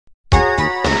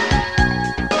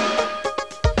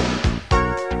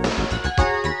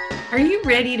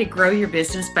ready to grow your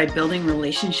business by building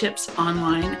relationships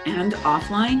online and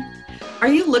offline? Are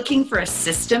you looking for a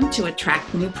system to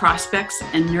attract new prospects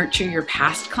and nurture your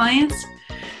past clients?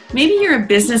 Maybe you're a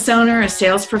business owner, a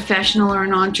sales professional, or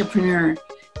an entrepreneur.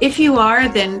 If you are,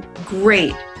 then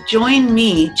great. Join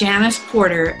me, Janice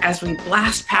Porter, as we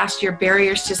blast past your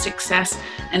barriers to success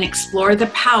and explore the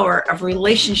power of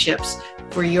relationships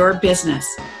for your business.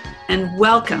 And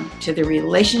welcome to the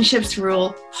Relationships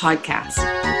Rule podcast.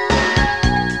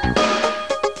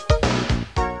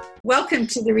 Welcome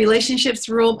to the Relationships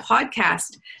Rule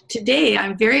podcast. Today,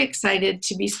 I'm very excited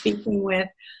to be speaking with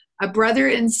a brother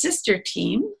and sister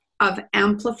team of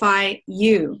Amplify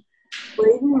You.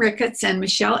 Braden Ricketts and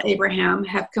Michelle Abraham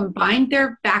have combined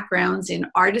their backgrounds in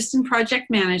artist and project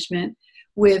management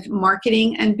with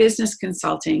marketing and business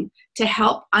consulting to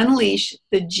help unleash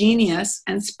the genius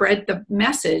and spread the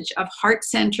message of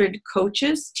heart-centered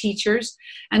coaches, teachers,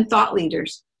 and thought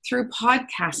leaders through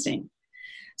podcasting.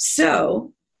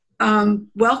 So,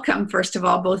 welcome, first of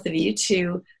all, both of you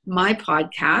to my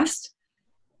podcast.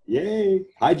 Yay.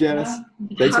 Hi, Janice.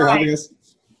 Thanks for having us.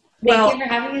 Thank you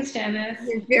for having us, Janice.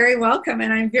 You're very welcome.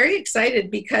 And I'm very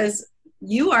excited because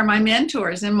you are my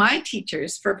mentors and my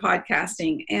teachers for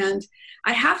podcasting. And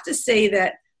I have to say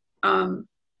that,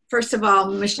 first of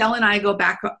all, Michelle and I go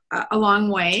back a long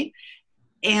way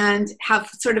and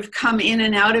have sort of come in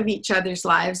and out of each other's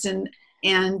lives. And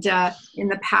in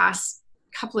the past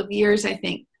couple of years, I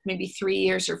think maybe 3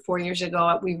 years or 4 years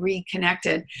ago, we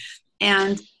reconnected.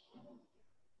 And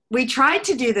we tried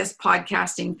to do this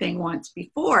podcasting thing once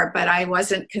before, but I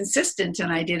wasn't consistent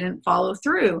and I didn't follow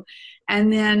through.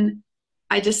 And then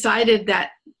I decided that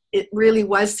it really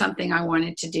was something I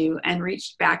wanted to do and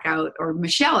reached back out, or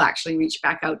Michelle actually reached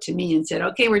back out to me and said,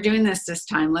 okay, we're doing this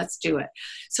time, let's do it.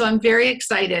 So I'm very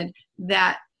excited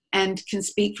that, and can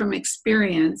speak from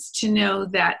experience, to know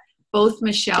that both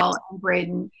Michelle and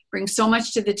Braden bring so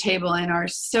much to the table and are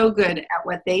so good at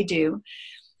what they do.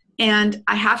 And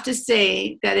I have to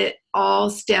say that it all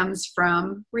stems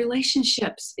from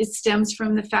relationships. It stems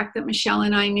from the fact that Michelle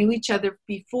and I knew each other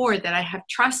before, that I have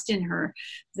trust in her,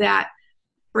 that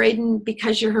Braden,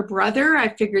 because you're her brother,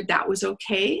 I figured that was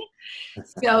okay.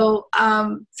 So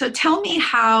tell me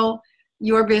how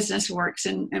your business works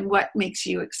and what makes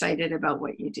you excited about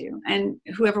what you do. And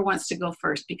whoever wants to go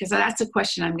first, because that's a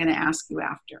question I'm going to ask you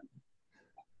after.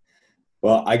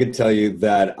 Well, I can tell you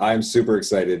that I'm super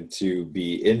excited to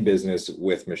be in business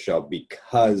with Michelle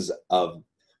because of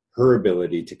her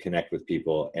ability to connect with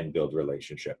people and build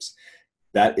relationships.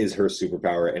 That is her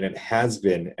superpower, and it has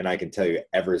been, and I can tell you,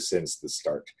 ever since the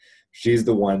start. She's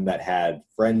the one that had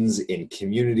friends in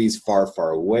communities far,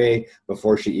 far away.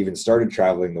 Before she even started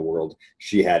traveling the world,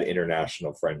 she had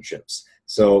international friendships.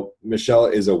 So Michelle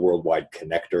is a worldwide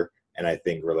connector, and I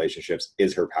think relationships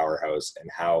is her powerhouse and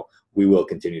how we will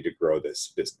continue to grow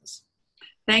this business.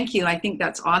 Thank you. I think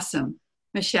that's awesome.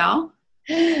 Michelle?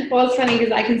 Well, it's funny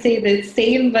because I can say the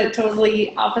same but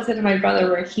totally opposite of my brother,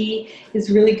 where he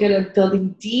is really good at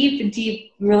building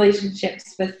deep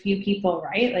relationships with few people,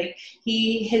 right? Like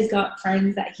he has got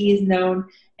friends that he has known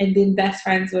and been best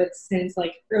friends with since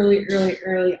like early on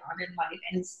in life,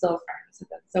 and is still friends with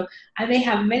them. So I may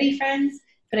have many friends,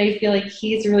 but I feel like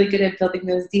he's really good at building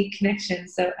those deep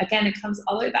connections. So again, it comes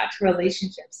all the way back to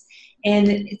relationships. And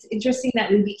it's interesting that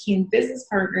we became business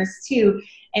partners too.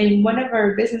 And one of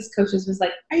our business coaches was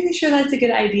like, are you sure that's a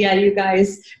good idea, you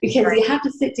guys? Because you have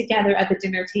to sit together at the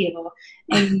dinner table.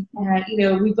 And,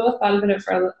 we both thought about it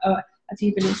for a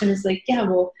few minutes, and it's like, yeah,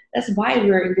 well, that's why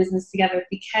we're in business together,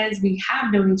 because we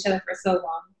have known each other for so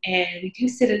long. And we do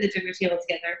sit at the dinner table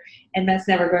together, and that's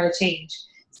never going to change.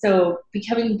 So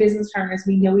becoming business partners,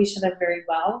 we know each other very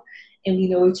well, and we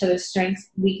know each other's strengths,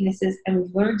 weaknesses, and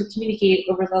we've learned to communicate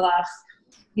over the last,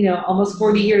 almost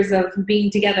 40 years of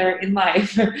being together in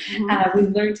life. Mm-hmm.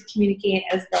 We've learned to communicate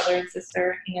as brother and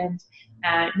sister, and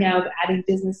now adding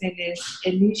business in is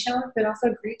a new challenge, but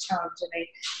also a great challenge, and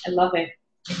I love it.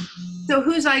 So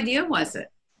whose idea was it?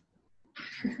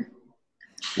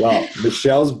 Well,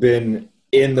 Michelle's been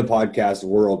in the podcast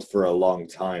world for a long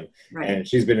time. Right. And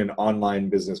she's been an online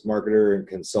business marketer and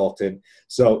consultant.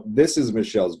 So this is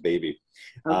Michelle's baby.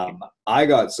 Okay. I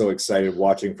got so excited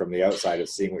watching from the outside of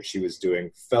seeing what she was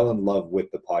doing, fell in love with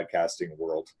the podcasting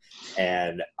world,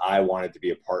 and I wanted to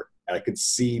be a part. I could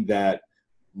see that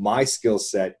my skill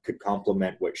set could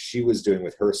complement what she was doing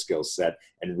with her skill set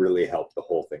and really help the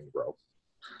whole thing grow.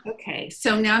 Okay,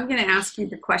 so now I'm going to ask you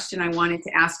the question I wanted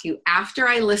to ask you after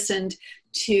I listened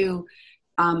to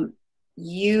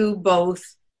you both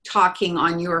talking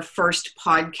on your first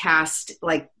podcast,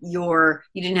 like you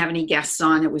didn't have any guests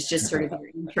on, it was just sort of your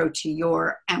intro to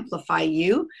your Amplify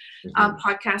You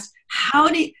podcast. How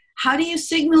do you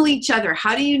signal each other?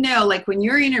 How do you know, like when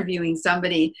you're interviewing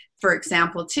somebody, for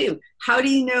example, too, how do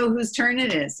you know whose turn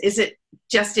it is? Is it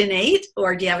just innate,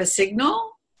 or do you have a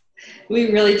signal?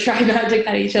 We really try not to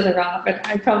cut each other off, and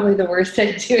I'm probably the worst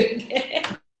at doing it.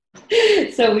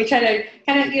 So we try to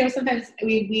kind of, sometimes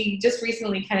we just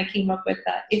recently kind of came up with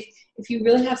that. If you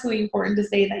really have something important to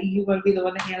say, that you want to be the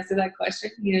one to answer that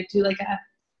question, do like a,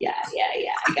 yeah,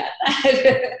 I got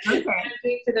that.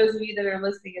 Okay. For those of you that are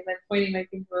listening, as I'm pointing my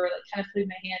finger, or like kind of putting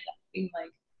my hand up, being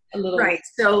like a little. Right.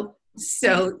 So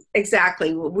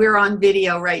exactly. We're on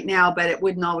video right now, but it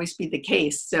wouldn't always be the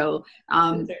case. So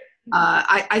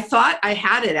I thought I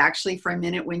had it actually for a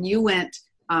minute when you went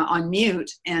on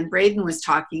mute and Braden was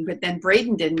talking, but then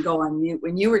Braden didn't go on mute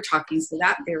when you were talking, so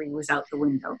that theory was out the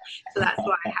window. So that's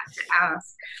why I had to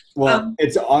ask. Well,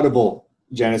 it's audible,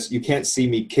 Janice. You can't see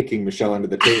me kicking Michelle under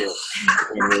the table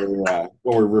when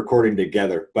we're recording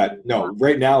together. But no,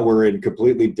 right now we're in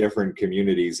completely different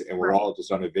communities, and we're all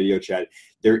just on a video chat.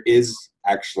 There is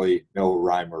actually no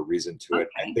rhyme or reason to it.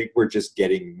 I think we're just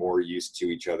getting more used to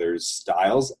each other's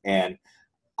styles, and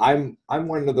I'm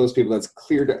one of those people that's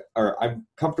I'm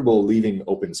comfortable leaving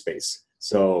open space.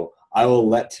 So I will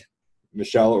let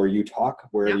Michelle or you talk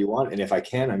wherever you want. And if I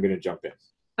can, I'm going to jump in.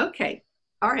 Okay.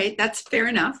 All right. That's fair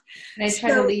enough. And I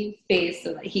try to leave space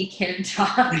so that he can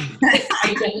talk.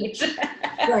 I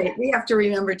don't. Right. We have to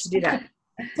remember to do that.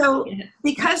 So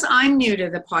because I'm new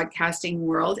to the podcasting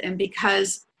world, and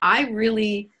because I'm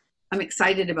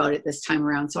excited about it this time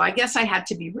around, so I guess I had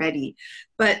to be ready.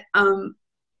 But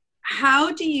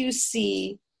how do you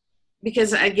see,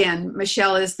 because again,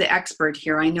 Michelle is the expert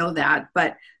here, I know that,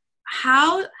 but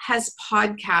how has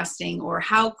podcasting, or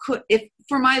if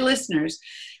for my listeners,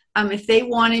 if they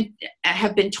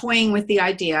have been toying with the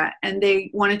idea and they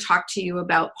want to talk to you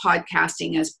about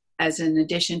podcasting as an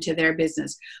addition to their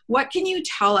business, what can you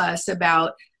tell us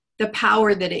about the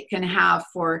power that it can have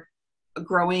for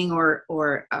growing or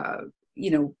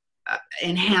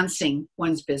enhancing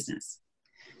one's business?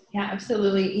 Yeah,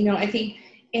 absolutely. I think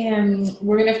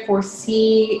we're going to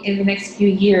foresee in the next few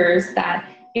years that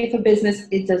if a business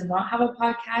does not have a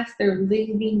podcast, they're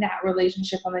leaving that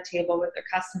relationship on the table with their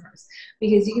customers,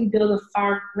 because you can build a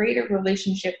far greater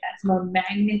relationship that's more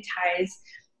magnetized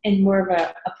and more of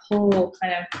a pull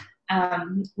kind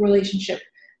of relationship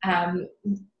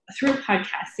through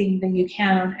podcasting than you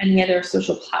can on any other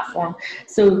social platform.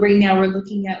 So right now we're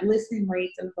looking at listening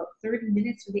rates of about 30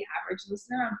 minutes for the average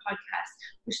listener on podcasts,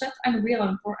 which that's unreal.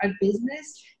 And for a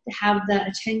business to have the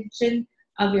attention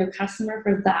of your customer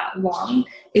for that long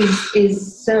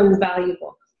is so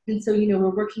valuable. And so, we're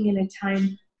working in a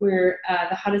time where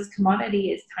the hottest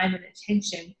commodity is time and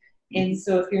attention. And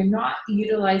so if you're not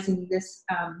utilizing this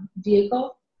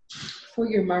vehicle for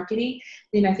your marketing,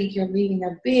 then I think you're leaving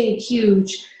a big,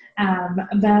 huge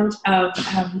amount of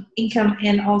income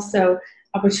and also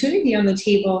opportunity on the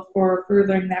table for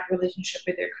furthering that relationship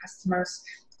with their customers.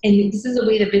 And this is a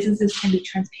way that businesses can be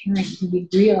transparent. It can be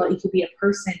real. It could be a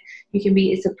person.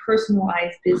 It's a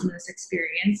personalized business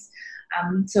experience.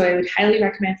 So I would highly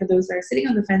recommend for those that are sitting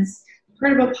on the fence,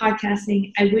 heard about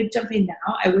podcasting, I would jump in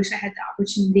now. I wish I had the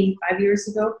opportunity 5 years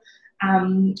ago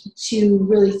to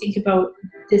really think about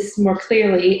this more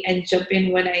clearly and jump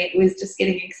in when I was just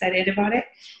getting excited about it.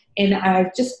 And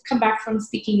I've just come back from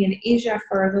speaking in Asia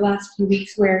for the last few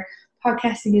weeks, where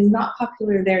podcasting is not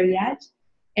popular there yet.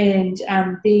 And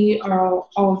they are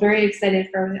all very excited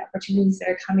for the opportunities that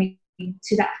are coming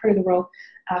to that part of the world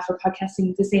for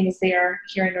podcasting, the same as they are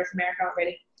here in North America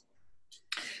already.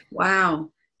 Wow.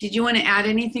 Did you want to add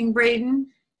anything, Braden?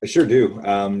 I sure do.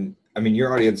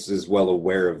 Your audience is well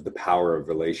aware of the power of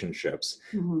relationships.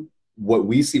 Mm-hmm. What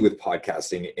we see with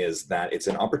podcasting is that it's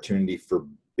an opportunity for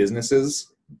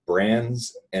businesses,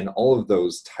 brands, and all of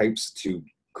those types to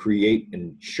create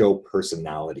and show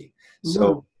personality. Mm-hmm.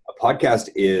 So a podcast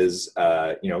is,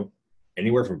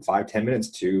 anywhere from 5-10 minutes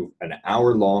to an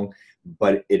hour long,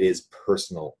 but it is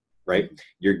personal, right?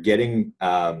 You're getting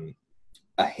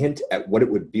a hint at what it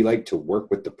would be like to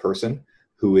work with the person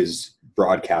who is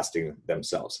broadcasting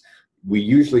themselves. We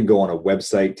usually go on a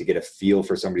website to get a feel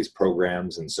for somebody's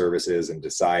programs and services and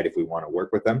decide if we want to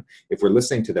work with them. If we're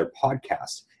listening to their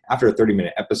podcast, after a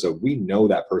 30-minute episode, we know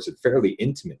that person fairly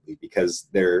intimately because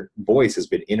their voice has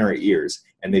been in our ears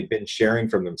and they've been sharing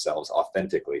from themselves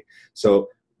authentically. So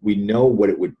we know what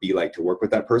it would be like to work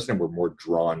with that person, and we're more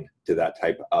drawn to that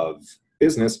type of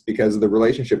business because of the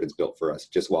relationship it's built for us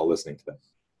just while listening to them.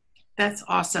 That's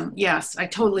awesome. Yes, I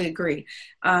totally agree.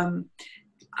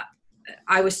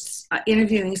 I was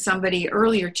interviewing somebody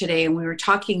earlier today, and we were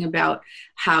talking about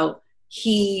how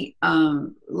he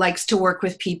likes to work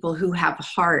with people who have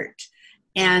heart.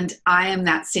 And I am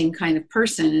that same kind of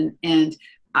person. And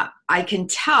I can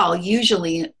tell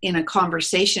usually in a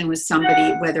conversation with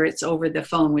somebody, whether it's over the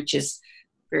phone, which is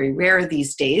very rare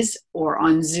these days, or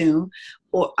on Zoom,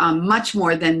 or much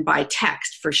more than by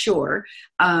text for sure.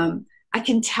 I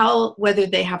can tell whether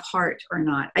they have heart or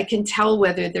not. I can tell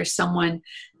whether there's someone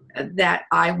that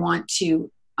I want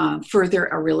to further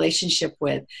a relationship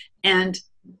with. And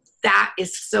that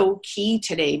is so key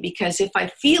today, because if I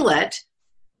feel it,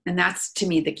 and that's to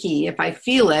me the key, if I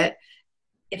feel it,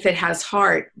 if it has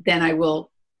heart, then I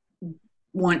will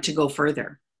want to go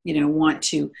further, want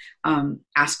to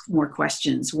ask more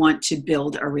questions, want to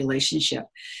build a relationship.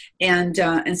 And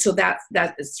so that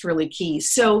is really key.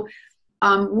 So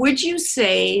would you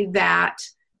say that,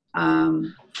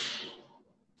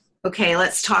 okay,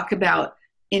 let's talk about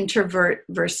introvert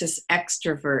versus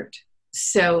extrovert.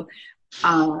 So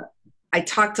I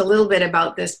talked a little bit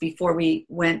about this before we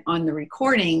went on the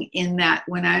recording, in that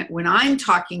when I'm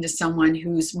talking to someone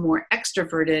who's more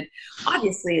extroverted,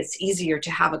 obviously it's easier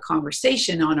to have a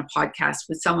conversation on a podcast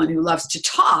with someone who loves to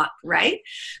talk, right?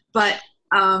 But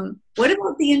what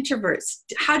about the introverts?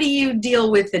 How do you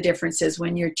deal with the differences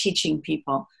when you're teaching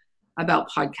people about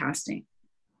podcasting?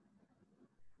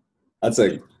 That's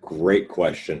a great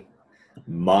question.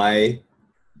 My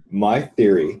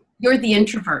theory. You're the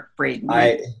introvert, Braden.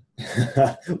 Right?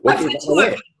 Of the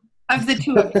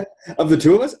two of you. Of the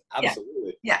two of us?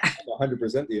 Absolutely. Yeah. I'm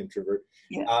 100% the introvert.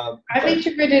 Yeah. I'm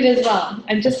introverted as well.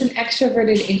 I'm just an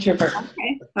extroverted introvert.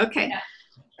 Okay. Yeah.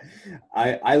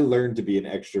 I learned to be an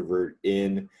extrovert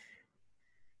in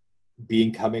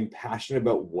becoming passionate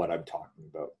about what I'm talking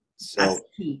about. So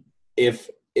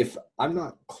if I'm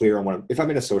not clear on if I'm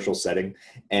in a social setting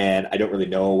and I don't really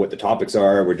know what the topics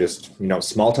are, we're just,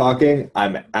 small talking,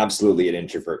 I'm absolutely an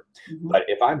introvert. Mm-hmm. But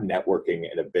if I'm networking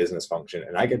in a business function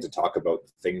and I get to talk about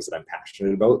things that I'm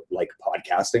passionate about, like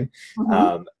podcasting,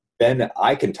 mm-hmm. Then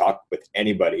I can talk with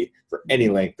anybody for any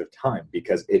length of time,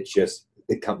 because it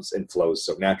comes and flows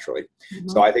so naturally. Mm-hmm.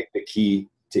 So I think the key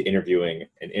to interviewing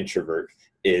an introvert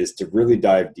is to really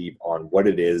dive deep on what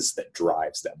it is that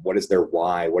drives them. What is their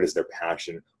why? What is their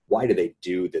passion? Why do they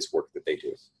do this work that they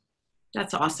do?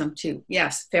 That's awesome too.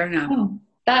 Yes, fair enough. Oh,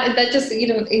 that just,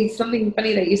 it's something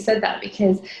funny that you said that,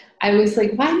 because I was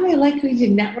like, why do I like going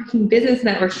to business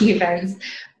networking events,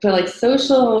 but like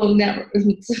social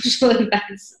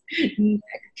events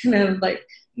kind of like,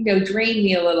 drain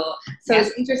me a little. So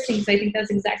It's interesting, because I think that's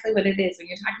exactly what it is. When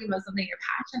you're talking about something you're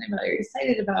passionate about, you're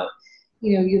excited about,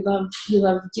 you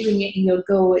love doing it, and you'll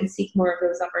go and seek more of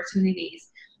those opportunities.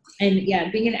 And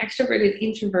being an extroverted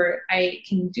introvert, I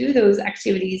can do those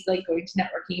activities like going to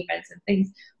networking events and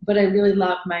things, but I really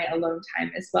love my alone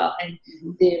time as well, and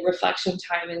the reflection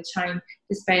time and time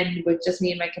to spend with just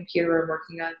me and my computer and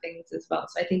working on things as well.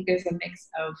 So I think there's a mix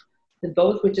of the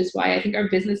both, which is why I think our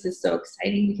business is so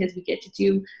exciting, because we get to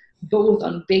do both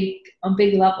on big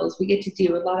levels. We get to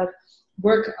do a lot of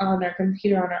work on our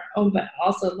computer on our own, but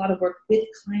also a lot of work with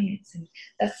clients. And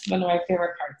that's one of my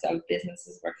favorite parts of business,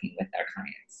 is working with our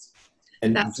clients.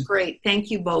 And that's great.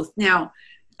 Thank you both. Now,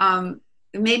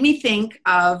 it made me think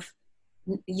of,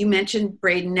 you mentioned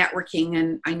Braden networking,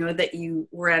 and I know that you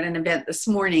were at an event this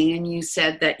morning and you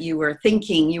said that you were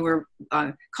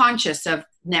conscious of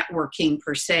networking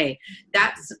per se.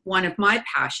 That's one of my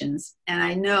passions. And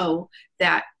I know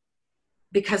that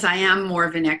because I am more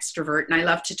of an extrovert and I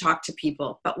love to talk to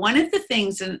people. But one of the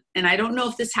things, and I don't know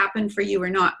if this happened for you or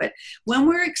not, but when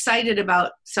we're excited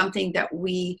about something that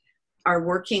we are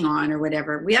working on or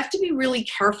whatever, we have to be really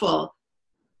careful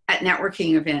at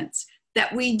networking events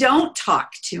that we don't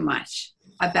talk too much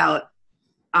about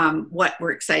what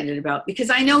we're excited about. Because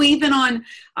I know even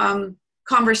on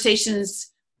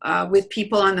conversations with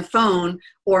people on the phone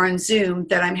or on Zoom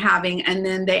that I'm having, and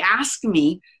then they ask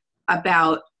me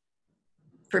about,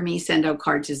 for me, send out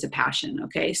cards is a passion.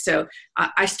 Okay. So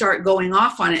I start going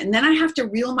off on it, and then I have to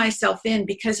reel myself in,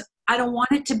 because I don't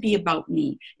want it to be about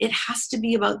me. It has to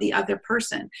be about the other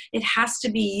person. It has to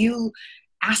be you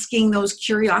asking those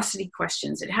curiosity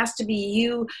questions. It has to be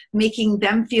you making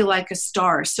them feel like a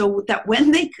star, so that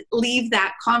when they leave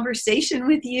that conversation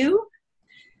with you,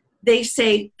 they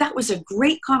say, that was a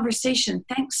great conversation.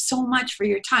 Thanks so much for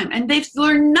your time. And they've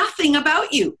learned nothing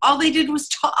about you. All they did was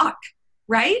talk,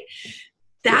 right?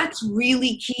 That's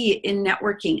really key in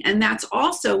networking. And that's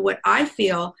also what I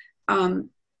feel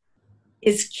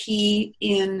is key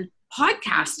in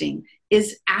podcasting,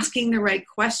 is asking the right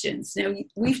questions. Now,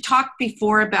 we've talked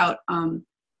before about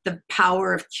the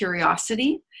power of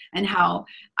curiosity and how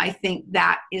I think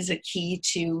that is a key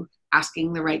to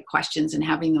asking the right questions and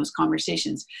having those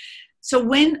conversations. So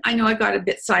I know I got a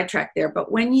bit sidetracked there,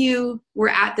 but when you were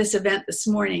at this event this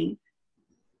morning,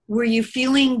 were you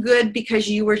feeling good because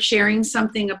you were sharing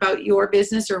something about your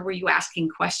business, or were you asking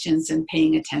questions and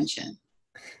paying attention?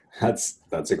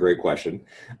 That's a great question.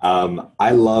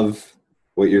 I love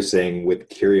what you're saying with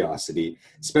curiosity,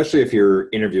 especially if you're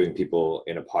interviewing people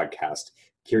in a podcast.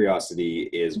 Curiosity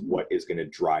is what is going to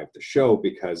drive the show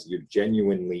because you're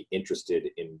genuinely interested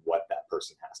in what that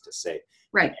person has to say.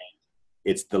 Right.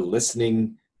 It's the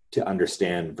listening to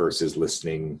understand versus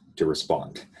listening to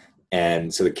respond.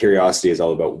 And so the curiosity is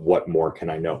all about what more can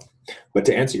I know? But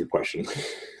to answer your question,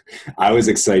 I was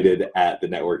excited at the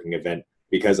networking event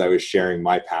because I was sharing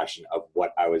my passion of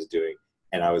what I was doing.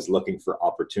 And I was looking for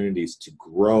opportunities to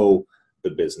grow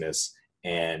the business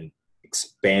and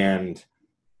expand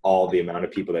all the amount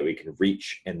of people that we can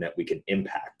reach and that we can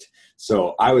impact.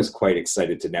 So I was quite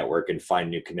excited to network and find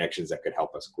new connections that could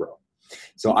help us grow.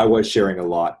 So I was sharing a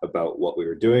lot about what we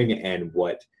were doing and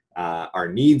what our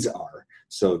needs are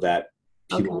so that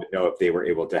people would know if they were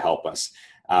able to help us.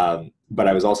 But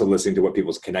I was also listening to what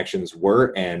people's connections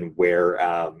were and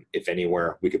where, if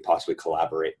anywhere, we could possibly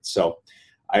collaborate. So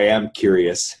I am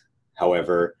curious.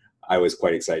 However, I was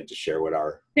quite excited to share what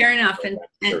our... Fair enough. And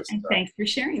thanks for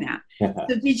sharing that.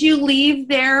 So did you leave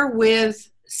there with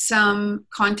some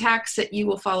contacts that you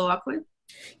will follow up with?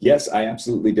 Yes, I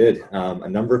absolutely did. A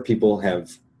number of people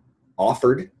have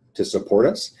offered to support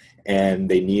us, and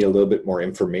they need a little bit more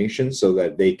information so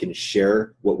that they can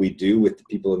share what we do with the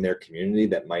people in their community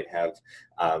that might have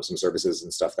some services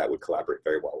and stuff that would collaborate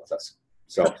very well with us.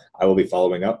 So I will be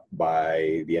following up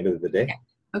by the end of the day.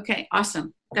 Okay,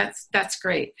 awesome. That's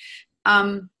great.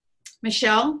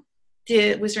 Michelle,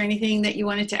 was there anything that you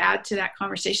wanted to add to that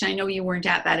conversation? I know you weren't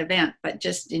at that event, but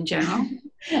just in general.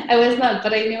 I was not,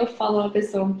 but I know follow-up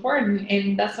is so important.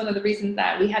 And that's one of the reasons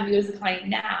that we have you as a client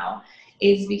now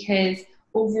is because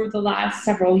over the last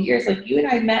several years, like you and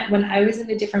I met when I was in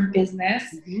a different business,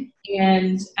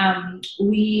 and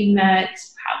we met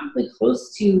probably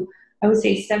close to, I would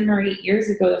say 7 or 8 years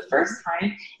ago the first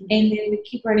time, and then we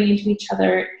keep running into each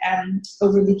other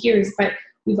over the years, but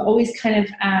we've always kind of,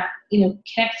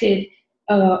 connected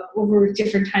over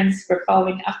different times for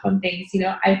following up on things.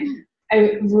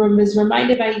 I was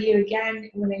reminded by you again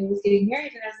when I was getting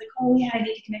married, and I was like, oh yeah, I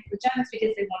need to connect with Janice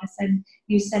because they want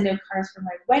to send out cards for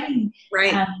my wedding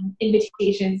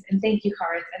invitations and thank you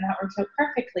cards, and that worked out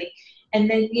perfectly. And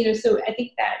then, so I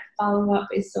think that follow-up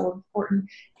is so important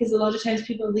because a lot of times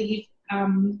people leave.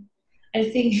 I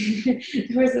think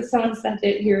there was someone said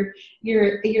that if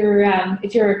you're a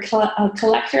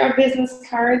collector of business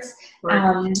cards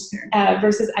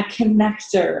versus a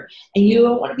connector, and you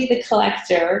don't want to be the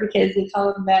collector because they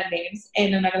call them bad names,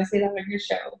 and I'm not going to say that on your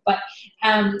show, but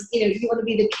you want to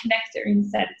be the connector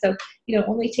instead. So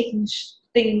only taking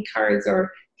cards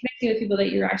or connecting with people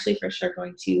that you're actually for sure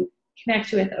going to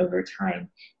connect with over time.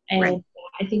 And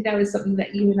I think that was something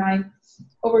that you and I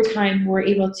over time were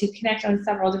able to connect on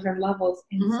several different levels.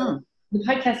 And so the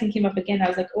podcasting came up again. I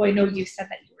was like, oh, I know you said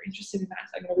that you were interested in that,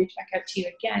 so I'm going to reach back out to you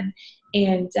again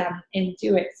and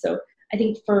do it. So I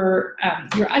think for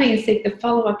your audience sake, the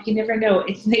follow-up, you never know.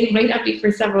 It might not be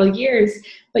for several years,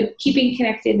 but keeping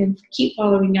connected and keep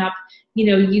following up.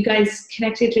 You guys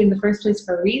connected in the first place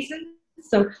for a reason.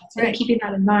 So keeping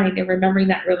that in mind and remembering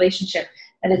that relationship.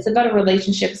 And it's about a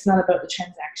relationship. It's not about the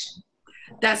transaction.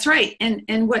 That's right.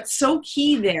 And what's so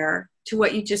key there to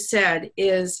what you just said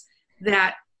is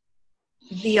that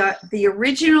the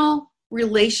original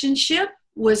relationship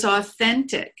was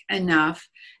authentic enough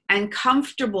and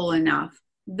comfortable enough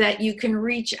that you can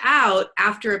reach out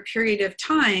after a period of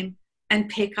time and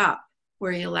pick up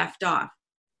where you left off.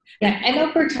 Yeah, and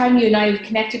over time, you and I have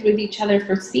connected with each other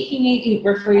for speaking,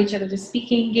 refer each other to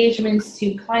speaking engagements,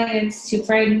 to clients, to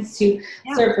friends, to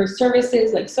serve for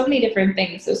services, like so many different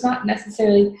things. So it's not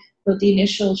necessarily about the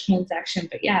initial transaction,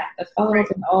 but the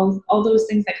follow-up and all those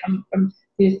things that come from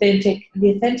the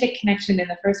authentic connection in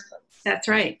the first place. That's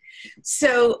right.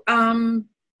 So are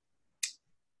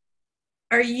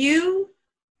you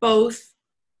both,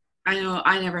 I know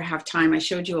I never have time. I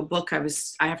showed you a book I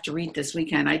have to read this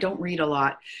weekend. I don't read a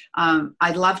lot.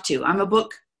 I'd love to. I'm a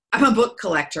book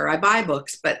collector. I buy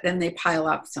books, but then they pile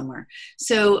up somewhere.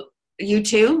 So you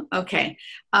too? Okay.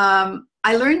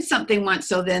 I learned something once,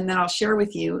 so then I'll share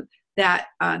with you that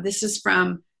this is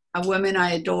from a woman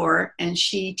I adore, and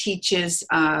she teaches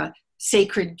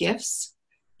sacred gifts.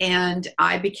 And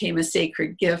I became a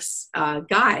sacred gifts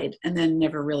guide and then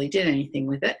never really did anything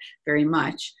with it very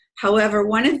much. However,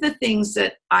 one of the things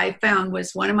that I found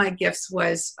was one of my gifts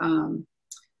was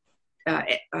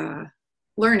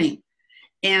learning.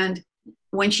 And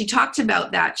when she talked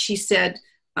about that, she said,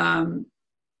 do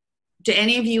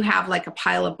any of you have like a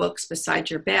pile of books beside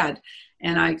your bed?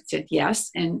 And I said,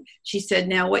 yes. And she said,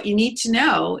 now what you need to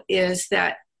know is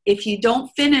that if you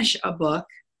don't finish a book,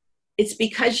 it's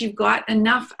because you've got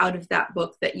enough out of that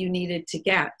book that you needed to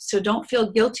get. So don't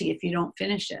feel guilty if you don't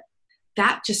finish it.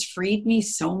 That just freed me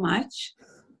so much.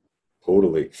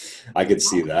 Totally. I could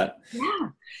see that. Yeah.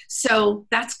 So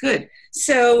that's good.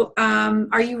 So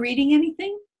are you reading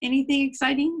anything? Anything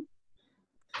exciting?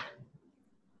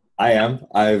 I am.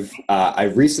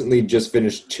 I've recently just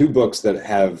finished 2 books that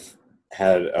have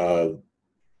had a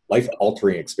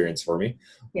life-altering experience for me.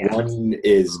 Yeah. One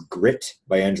is Grit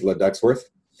by Angela Duckworth.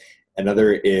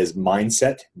 Another is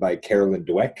Mindset by Carolyn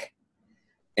Dweck.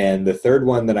 And the third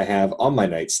one that I have on my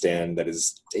nightstand that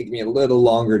is taking me a little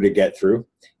longer to get through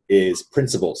is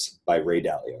Principles by Ray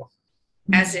Dalio.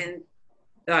 As in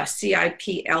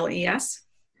Ciples?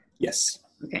 Yes.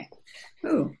 Okay.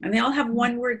 Ooh, and they all have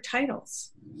one-word titles.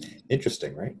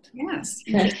 Interesting, right? Yes.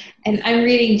 And I'm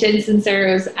reading Jen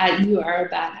Sincero's You Are a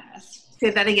Badass. Say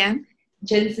that again.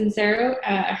 Jen Sincero,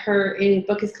 her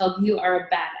book is called You Are a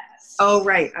Badass. Oh,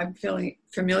 right. I'm feeling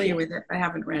familiar with it. I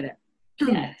haven't read it.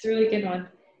 Yeah, it's a really good one.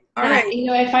 All right.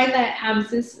 I find that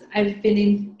since I've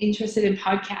been interested in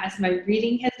podcasts, my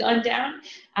reading has gone down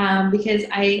because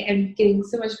I am getting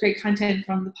so much great content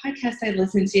from the podcast I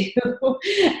listen to,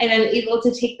 and I'm able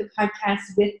to take the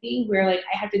podcast with me, where like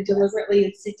I have to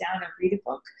deliberately sit down and read a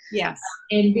book. Yes.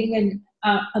 And being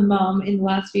a mom in the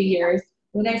last few years,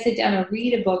 when I sit down and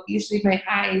read a book, usually my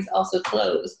eyes also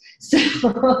close. So,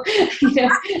 something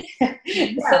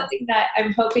that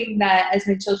I'm hoping that as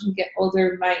my children get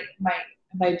older, my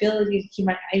ability to keep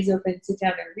my eyes open, sit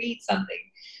down and read something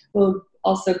will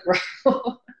also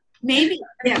grow. Maybe.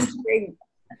 Yes.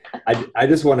 I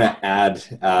just want to add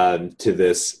to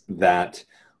this that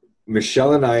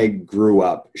Michelle and I grew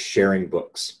up sharing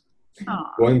books,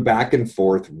 going back and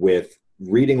forth with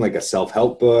reading like a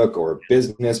self-help book or a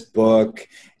business book,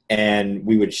 and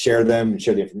we would share them and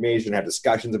share the information, have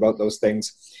discussions about those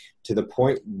things, to the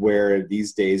point where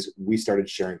these days we started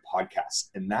sharing podcasts.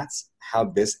 And that's how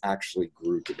this actually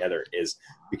grew together, is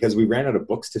because we ran out of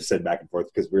books to send back and forth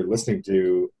because we were listening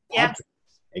to podcasts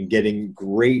and getting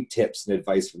great tips and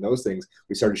advice from those things.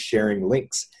 We started sharing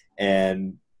links,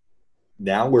 and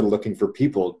now we're looking for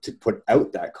people to put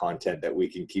out that content that we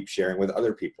can keep sharing with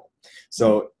other people.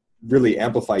 So really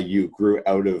Amplify You grew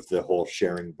out of the whole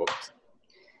sharing books.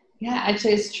 Yeah,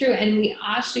 actually it's true. And we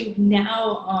actually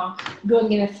now,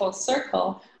 going in a full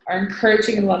circle, are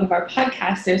encouraging a lot of our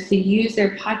podcasters to use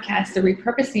their podcast to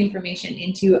repurpose the information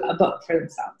into a book for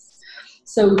themselves.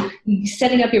 So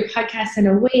setting up your podcast in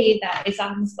a way that is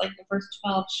almost like the first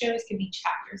 12 shows can be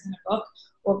chapters in a book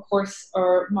or course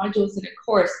or modules in a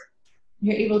course.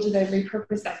 You're able to then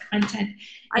repurpose that content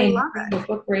and bring the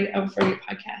book right out for your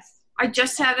podcast. I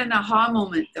just had an aha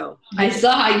moment though. I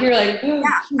saw you're like, oh.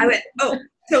 Yeah. I went, oh.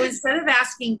 So instead of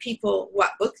asking people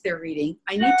what book they're reading,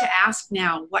 I need to ask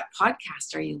now, what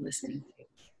podcast are you listening to?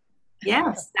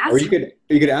 Yes. Or you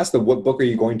could ask them, what book are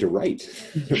you going to write?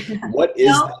 What is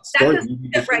that story? That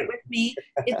doesn't fit right with me.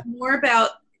 It's more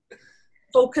about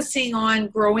focusing on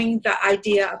growing the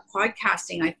idea of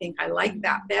podcasting. I think I like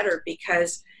that better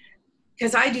because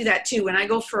I do that too. When I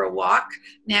go for a walk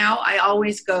now, I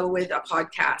always go with a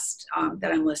podcast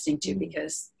that I'm listening to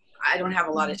because I don't have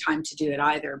a lot of time to do it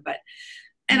either.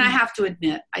 And I have to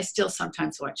admit, I still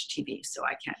sometimes watch TV, so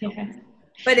I can't help it.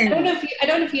 But anyway. I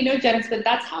don't know if you know, Janice, but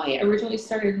that's how I originally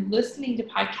started listening to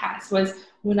podcasts. Was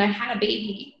when I had a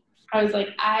baby. I was like,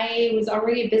 I was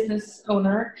already a business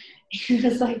owner, and it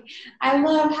was like, I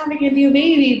love having a new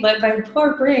baby, but my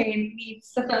poor brain needs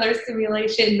some other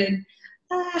stimulation than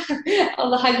all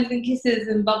the hugs and kisses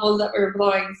and bubbles that were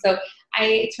blowing. So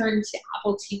I turned to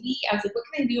Apple TV. I was like, what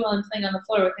can I do while I'm playing on the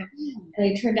floor with him? And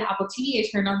I turned to Apple TV. I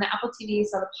turned on the Apple TV,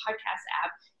 saw the podcast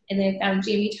app, and then I found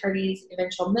Jamie Tardy's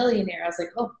Eventual Millionaire. I was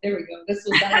like, oh, there we go. This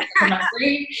was that for my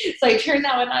brain. So I turned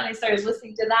that one on. I started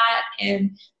listening to that.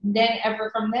 And then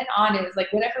from then on, it was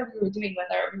like whatever we were doing,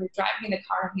 whether we were driving in the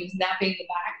car and he was napping in the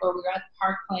back, or we were at the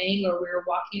park playing, or we were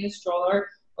walking in a stroller,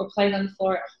 or playing on the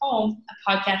floor at home, a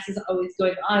podcast is always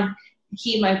going on to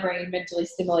keep my brain mentally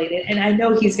stimulated. And I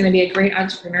know he's going to be a great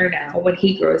entrepreneur now when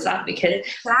he grows up, because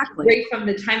right from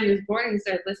the time he was born, he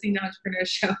started listening to entrepreneur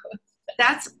shows.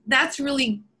 That's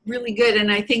really, really good.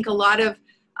 And I think a lot of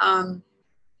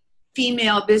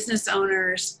female business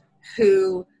owners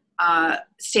who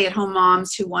stay-at-home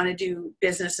moms who want to do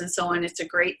business and so on, it's a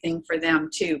great thing for them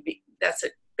too. That's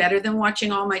better than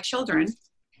watching all my children.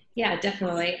 Yeah,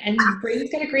 definitely. And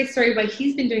Braden's got a great story what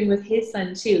he's been doing with his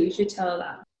son too. You should tell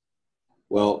that.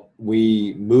 Well,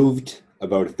 we moved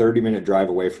about a 30-minute drive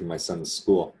away from my son's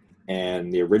school.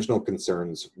 And the original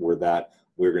concerns were that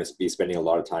we were going to be spending a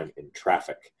lot of time in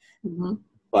traffic. Mm-hmm.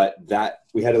 But that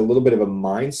we had a little bit of a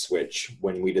mind switch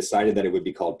when we decided that it would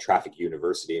be called Traffic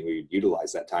University, and we would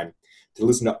utilize that time to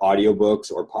listen to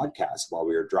audiobooks or podcasts while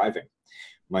we were driving.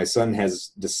 My son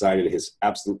has decided his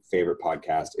absolute favorite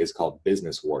podcast is called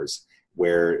Business Wars,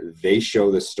 where they show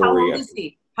the story.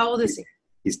 How old is he?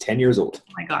 He's 10 years old.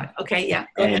 Oh my God. Okay. Yeah.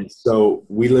 Go ahead. So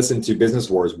we listen to Business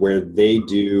Wars, where they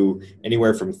do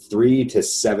anywhere from 3 to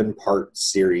 7 part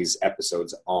series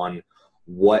episodes on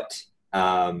what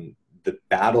the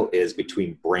battle is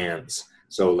between brands.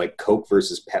 So like Coke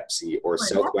versus Pepsi, or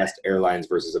Southwest Airlines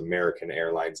versus American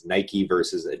Airlines, Nike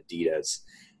versus Adidas.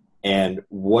 And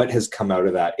what has come out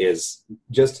of that is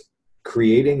just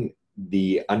creating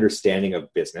the understanding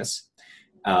of business.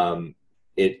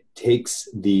 It takes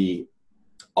the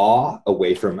awe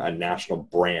away from a national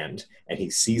brand, and he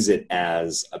sees it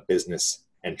as a business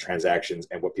and transactions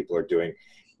and what people are doing.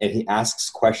 And he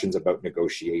asks questions about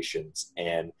negotiations,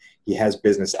 and he has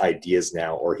business ideas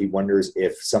now, or he wonders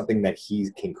if something that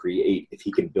he can create, if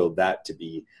he can build that to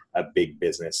be a big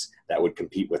business that would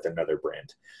compete with another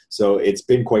brand. So it's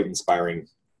been quite inspiring.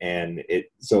 And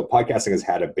so podcasting has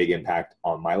had a big impact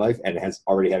on my life, and has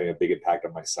already having a big impact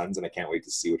on my son's. And I can't wait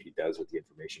to see what he does with the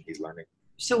information he's learning.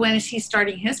 So when is he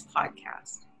starting his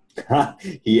podcast?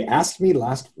 He asked me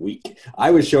last week. I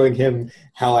was showing him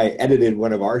how I edited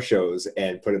one of our shows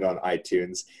and put it on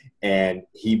iTunes, and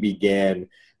he began,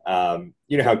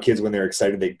 you know how kids, when they're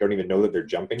excited, they don't even know that they're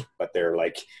jumping, but they're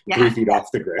like 3 feet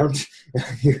off the ground.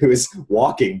 He was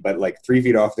walking, but like 3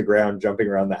 feet off the ground, jumping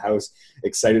around the house,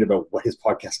 excited about what his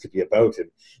podcast could be about. And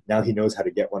now he knows how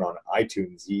to get one on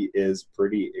iTunes. He is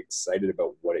pretty excited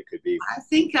about what it could be. I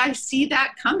think I see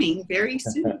that coming very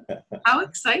soon. How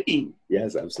exciting.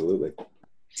 Yes, absolutely.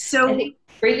 So I think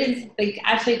Braden's like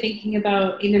actually thinking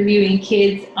about interviewing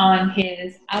kids on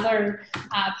his other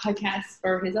podcast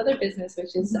for his other business,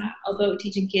 which is although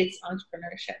teaching kids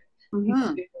entrepreneurship.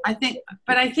 Mm-hmm. I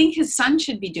think his son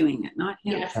should be doing it, not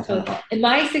him. Yes, totally. And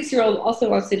my 6-year-old also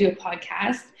wants to do a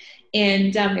podcast.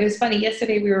 And it was funny,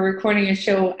 yesterday we were recording a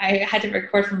show. I had to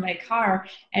record from my car.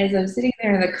 As I'm sitting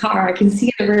there in the car, I can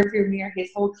see in the rearview mirror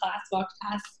his whole class walked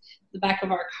past the back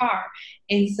of our car.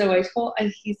 And so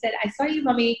he said, I saw you,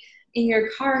 Mommy, in your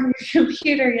car on your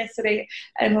computer yesterday,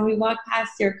 and when we walked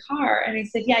past your car. And I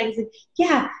said, yeah. He said,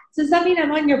 yeah, so does that mean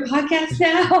I'm on your podcast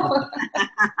now?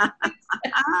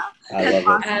 I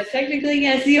love it. Technically,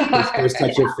 yes, you are. First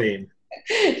touch of fame.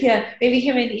 Yeah, maybe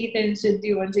him and Ethan should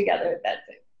do one together. That's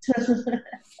it.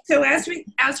 So as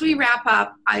we wrap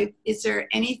up, is there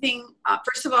anything,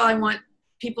 first of all, I want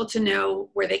people to know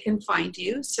where they can find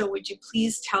you. So would you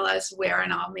please tell us where,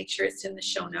 and I'll make sure it's in the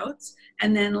show notes.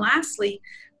 And then lastly,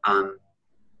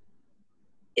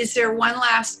 is there one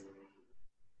last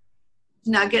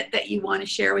nugget that you want to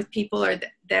share with people, or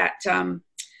that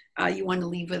you want to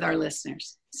leave with our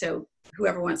listeners? So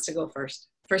whoever wants to go first.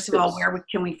 First of all, where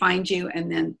can we find you,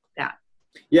 and then that?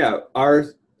 Yeah, our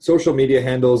social media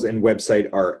handles and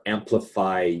website are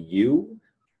AmplifyU,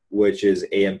 which is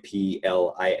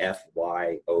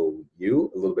AMPLIFYOU, a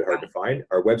little bit hard to find.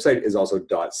 Our website is also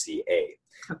 .ca.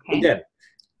 Okay. Again,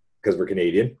 because we're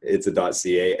Canadian, it's a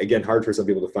 .ca. Again, hard for some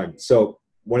people to find. So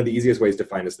one of the easiest ways to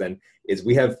find us then is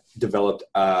we have developed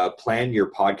a Plan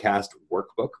Your Podcast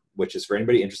workbook, which is for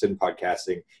anybody interested in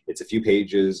podcasting. It's a few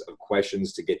pages of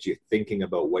questions to get you thinking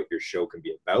about what your show can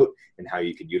be about and how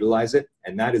you can utilize it.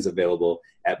 And that is available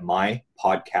at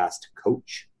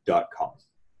mypodcastcoach.com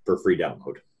for free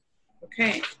download.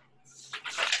 Okay.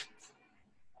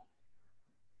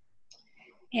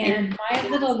 And my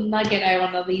little nugget I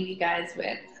want to leave you guys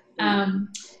with,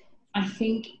 I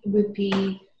think would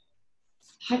be,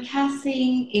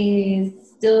 podcasting is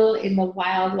still in the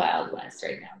wild, wild west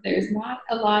right now. There's not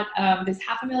a lot, there's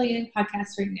 500,000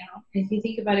 podcasts right now. And if you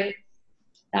think about it,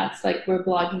 that's like where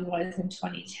blogging was in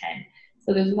 2010.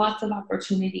 So there's lots of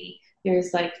opportunity.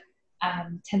 There's like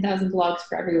 10,000 blogs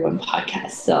for every one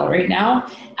podcast still right now.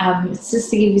 It's just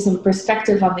to give you some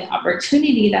perspective on the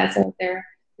opportunity that's out there.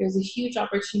 There's a huge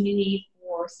opportunity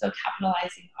for still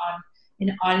capitalizing on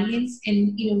an audience.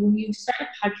 And, you know, when you start a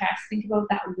podcast, think about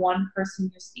that one person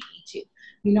you're speaking to.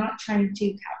 You're not trying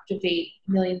to captivate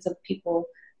millions of people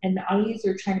and the audience.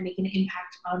 You're trying to make an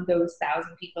impact on those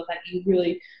 1,000 people that you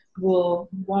really will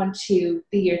want to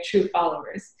be your true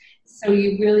followers. So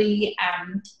you really,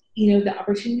 you know, the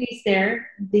opportunity is there.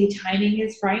 The timing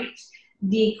is right.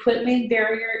 the equipment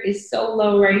barrier is so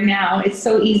low right now. It's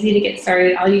so easy to get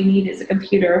started. All you need is a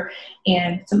computer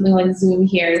and something like Zoom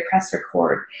here to press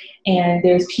record. And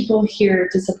there's people here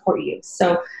to support you.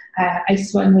 So I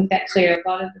just want to make that clear. A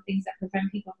lot of the things that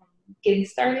prevent people from getting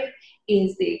started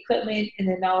is the equipment and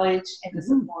the knowledge and the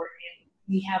support. And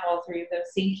we have all three of those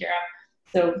taken care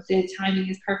of. So the timing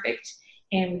is perfect.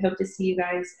 And we hope to see you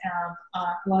guys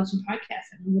launching podcasts.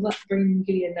 And we'll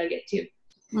give you a nugget too.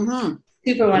 Mm-hmm.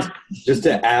 Super one. Just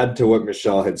to add to what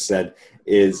Michelle had said,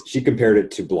 is she compared it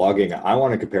to blogging. I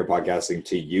want to compare podcasting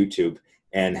to YouTube,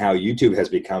 and how YouTube has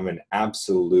become an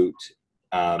absolute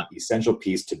essential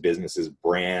piece to businesses'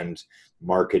 brand,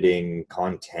 marketing,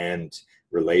 content,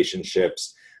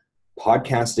 relationships.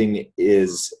 Podcasting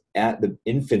is at the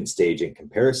infant stage in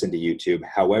comparison to YouTube.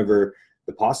 However,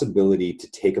 the possibility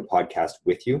to take a podcast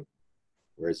with you,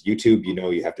 whereas YouTube,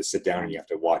 you have to sit down and you have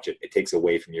to watch it. It takes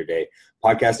away from your day.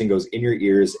 Podcasting goes in your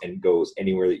ears and goes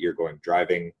anywhere that you're going,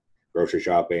 driving, grocery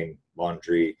shopping,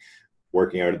 laundry,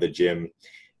 working out of the gym.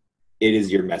 It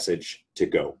is your message to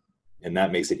go. And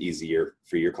that makes it easier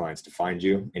for your clients to find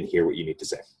you and hear what you need to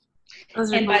say.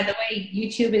 And by the way,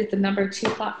 YouTube is the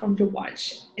 #2 platform to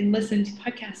watch and listen to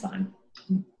podcasts on.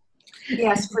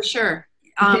 Yes, for sure.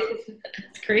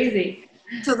 It's crazy.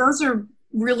 So those are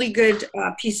really good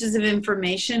pieces of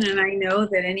information, and I know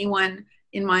that anyone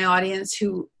in my audience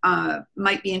who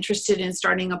might be interested in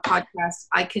starting a podcast,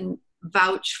 I can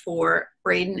vouch for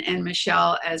Braden and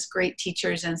Michelle as great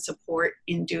teachers and support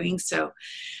in doing so.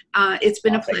 It's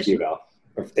been a pleasure. Thank you, Val.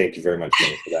 Thank you very much,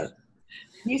 Jenny, for that.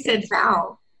 You said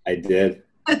Val. I did.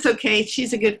 That's okay.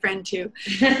 She's a good friend too.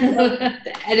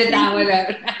 Edit that one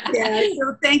out. Yeah.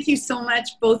 So thank you so much,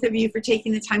 both of you, for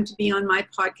taking the time to be on my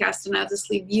podcast. And I'll just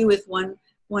leave you with one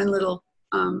little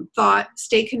thought: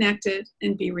 stay connected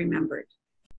and be remembered.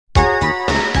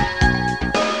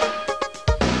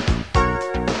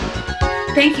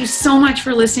 Thank you so much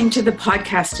for listening to the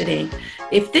podcast today.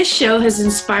 If this show has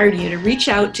inspired you to reach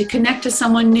out to connect to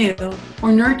someone new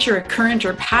or nurture a current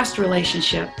or past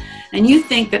relationship, and you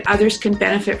think that others can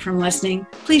benefit from listening,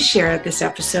 please share this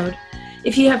episode.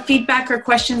 If you have feedback or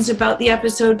questions about the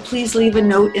episode, please leave a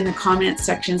note in the comment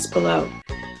sections below.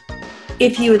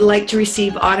 If you would like to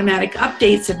receive automatic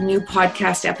updates of new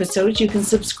podcast episodes, you can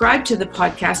subscribe to the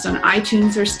podcast on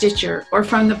iTunes or Stitcher, or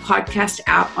from the podcast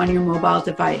app on your mobile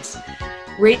device.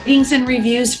 Ratings and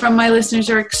reviews from my listeners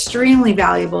are extremely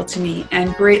valuable to me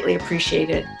and greatly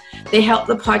appreciated. They help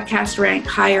the podcast rank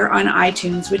higher on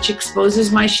iTunes, which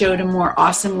exposes my show to more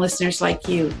awesome listeners like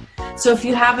you. So if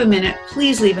you have a minute,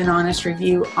 please leave an honest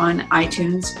review on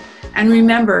iTunes. And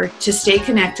remember to stay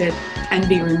connected and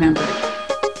be remembered.